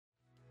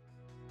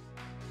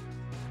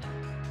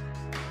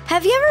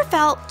Have you ever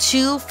felt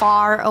too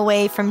far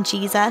away from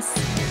Jesus?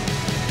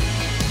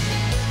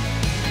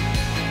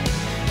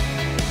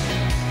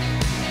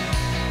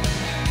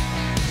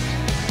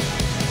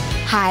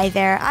 Hi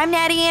there, I'm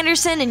Natty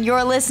Anderson, and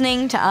you're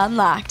listening to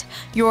Unlocked,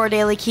 your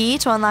daily key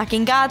to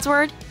unlocking God's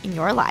Word in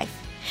your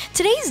life.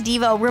 Today's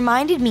Devo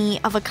reminded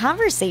me of a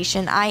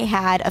conversation I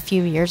had a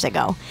few years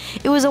ago.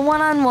 It was a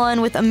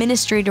one-on-one with a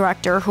ministry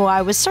director who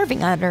I was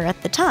serving under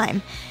at the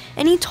time,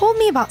 and he told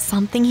me about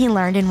something he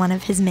learned in one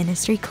of his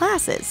ministry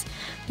classes.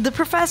 The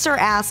professor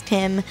asked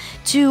him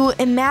to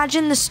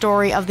imagine the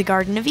story of the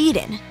Garden of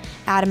Eden.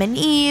 Adam and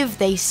Eve,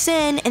 they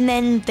sin, and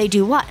then they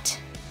do what?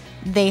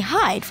 They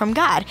hide from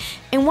God.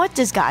 And what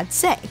does God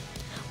say?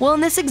 Well,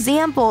 in this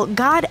example,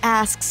 God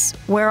asks,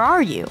 "Where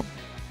are you?"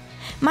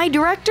 My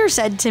director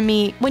said to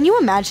me, when you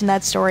imagine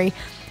that story,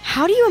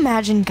 how do you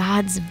imagine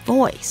God's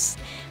voice?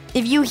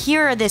 If you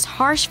hear this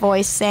harsh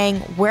voice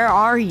saying, "Where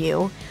are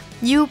you?"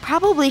 you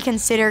probably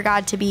consider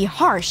God to be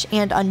harsh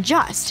and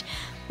unjust.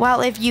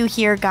 While if you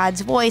hear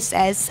God's voice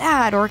as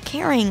sad or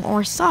caring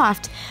or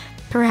soft,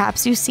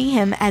 perhaps you see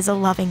him as a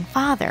loving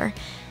father.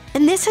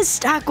 And this has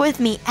stuck with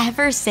me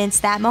ever since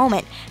that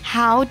moment.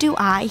 How do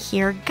I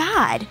hear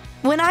God?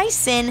 When I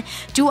sin,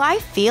 do I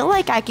feel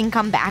like I can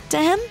come back to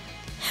him?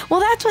 Well,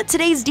 that's what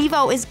today's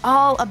Devo is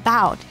all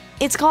about.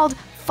 It's called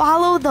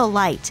Follow the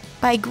Light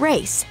by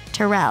Grace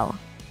Terrell.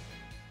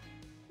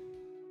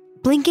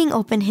 Blinking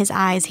open his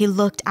eyes, he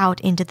looked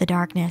out into the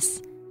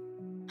darkness.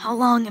 "How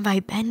long have I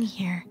been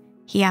here?"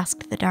 he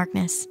asked the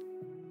darkness.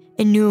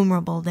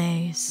 "Innumerable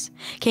days,"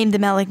 came the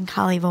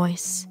melancholy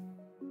voice.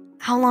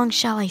 "How long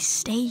shall I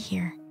stay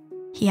here?"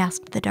 he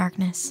asked the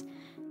darkness.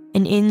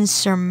 "An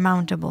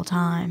insurmountable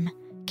time,"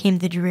 came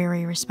the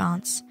dreary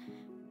response.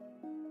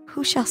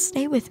 "Who shall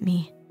stay with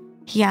me?"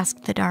 he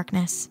asked the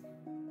darkness.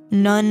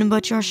 "None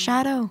but your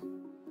shadow,"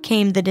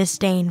 came the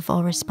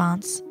disdainful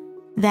response.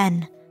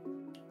 Then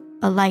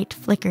a light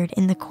flickered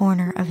in the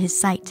corner of his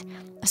sight,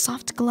 a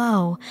soft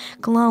glow,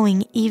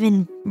 glowing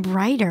even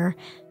brighter.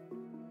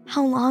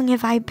 "How long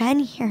have I been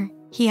here?"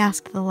 he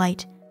asked the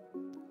light.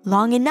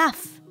 "Long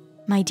enough,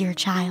 my dear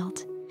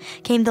child,"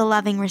 came the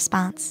loving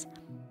response.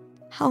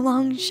 "How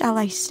long shall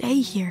I stay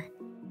here?"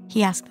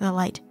 he asked the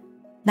light.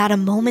 "Not a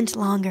moment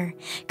longer.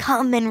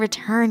 Come and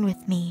return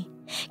with me,"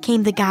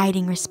 came the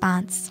guiding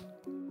response.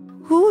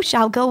 "Who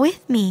shall go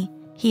with me?"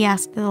 he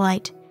asked the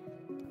light.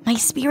 "My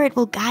spirit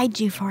will guide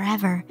you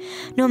forever,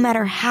 no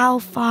matter how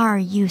far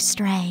you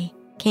stray,"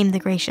 came the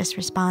gracious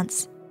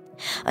response.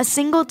 A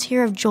single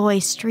tear of joy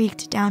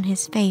streaked down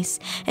his face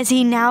as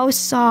he now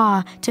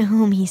saw to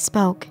whom he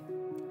spoke.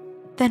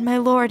 "Then, my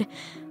Lord,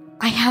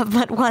 I have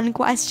but one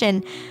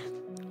question.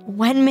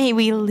 When may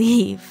we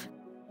leave?"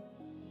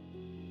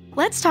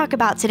 Let's talk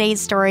about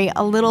today's story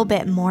a little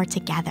bit more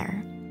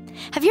together.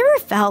 Have you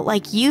ever felt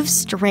like you've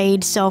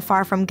strayed so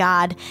far from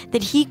God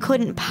that he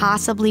couldn't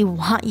possibly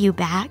want you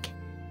back?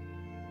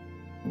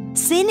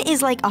 Sin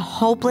is like a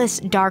hopeless,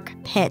 dark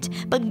pit,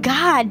 but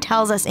God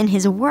tells us in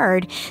his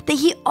word that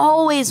he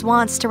always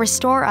wants to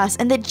restore us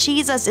and that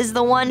Jesus is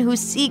the one who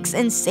seeks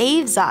and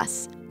saves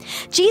us.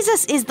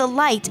 Jesus is the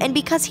light, and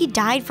because he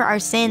died for our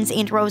sins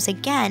and rose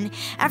again,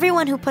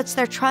 everyone who puts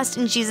their trust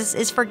in Jesus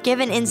is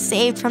forgiven and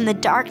saved from the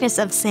darkness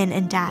of sin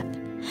and death.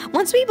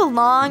 Once we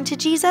belong to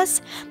Jesus,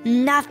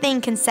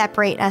 nothing can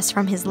separate us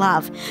from his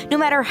love. No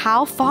matter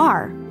how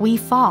far we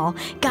fall,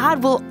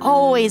 God will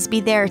always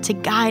be there to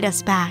guide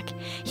us back.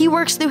 He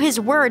works through his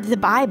word, the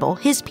Bible,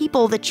 his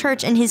people, the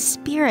church, and his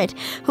spirit,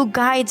 who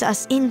guides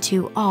us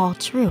into all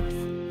truth.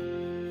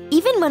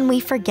 Even when we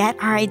forget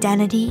our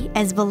identity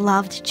as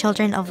beloved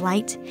children of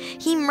light,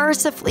 he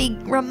mercifully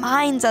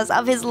reminds us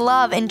of his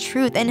love and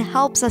truth and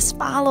helps us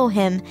follow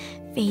him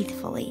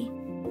faithfully.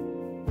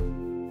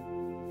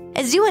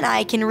 As you and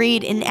I can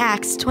read in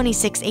Acts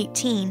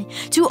 26:18,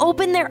 to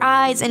open their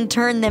eyes and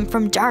turn them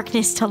from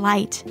darkness to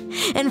light,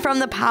 and from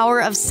the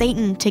power of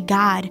Satan to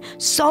God,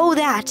 so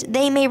that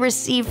they may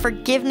receive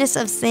forgiveness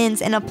of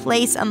sins and a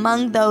place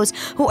among those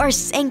who are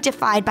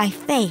sanctified by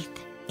faith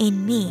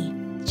in me,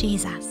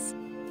 Jesus.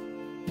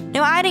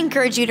 Now, I'd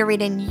encourage you to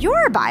read in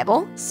your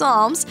Bible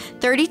Psalms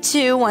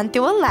 32,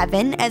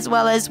 1-11, as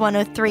well as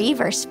 103,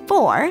 verse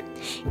 4,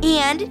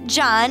 and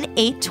John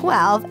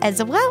 8:12,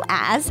 as well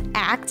as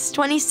Acts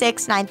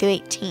 26,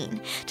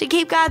 9-18, to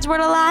keep God's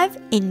Word alive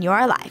in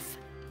your life.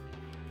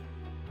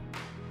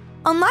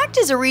 Unlocked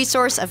is a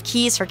resource of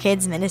Keys for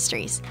Kids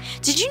Ministries.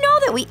 Did you know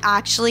that we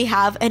actually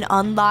have an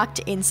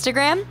Unlocked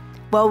Instagram?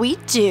 Well, we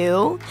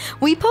do.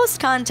 We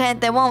post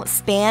content that won't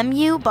spam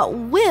you, but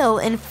will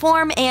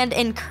inform and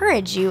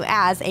encourage you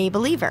as a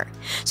believer.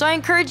 So I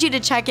encourage you to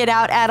check it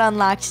out at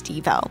Unlocked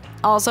Devo.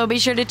 Also, be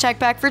sure to check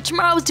back for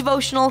tomorrow's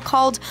devotional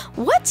called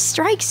What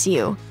Strikes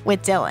You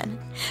with Dylan.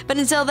 But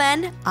until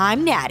then,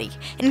 I'm Natty,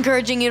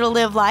 encouraging you to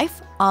live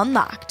life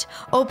unlocked,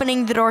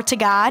 opening the door to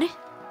God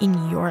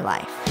in your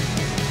life.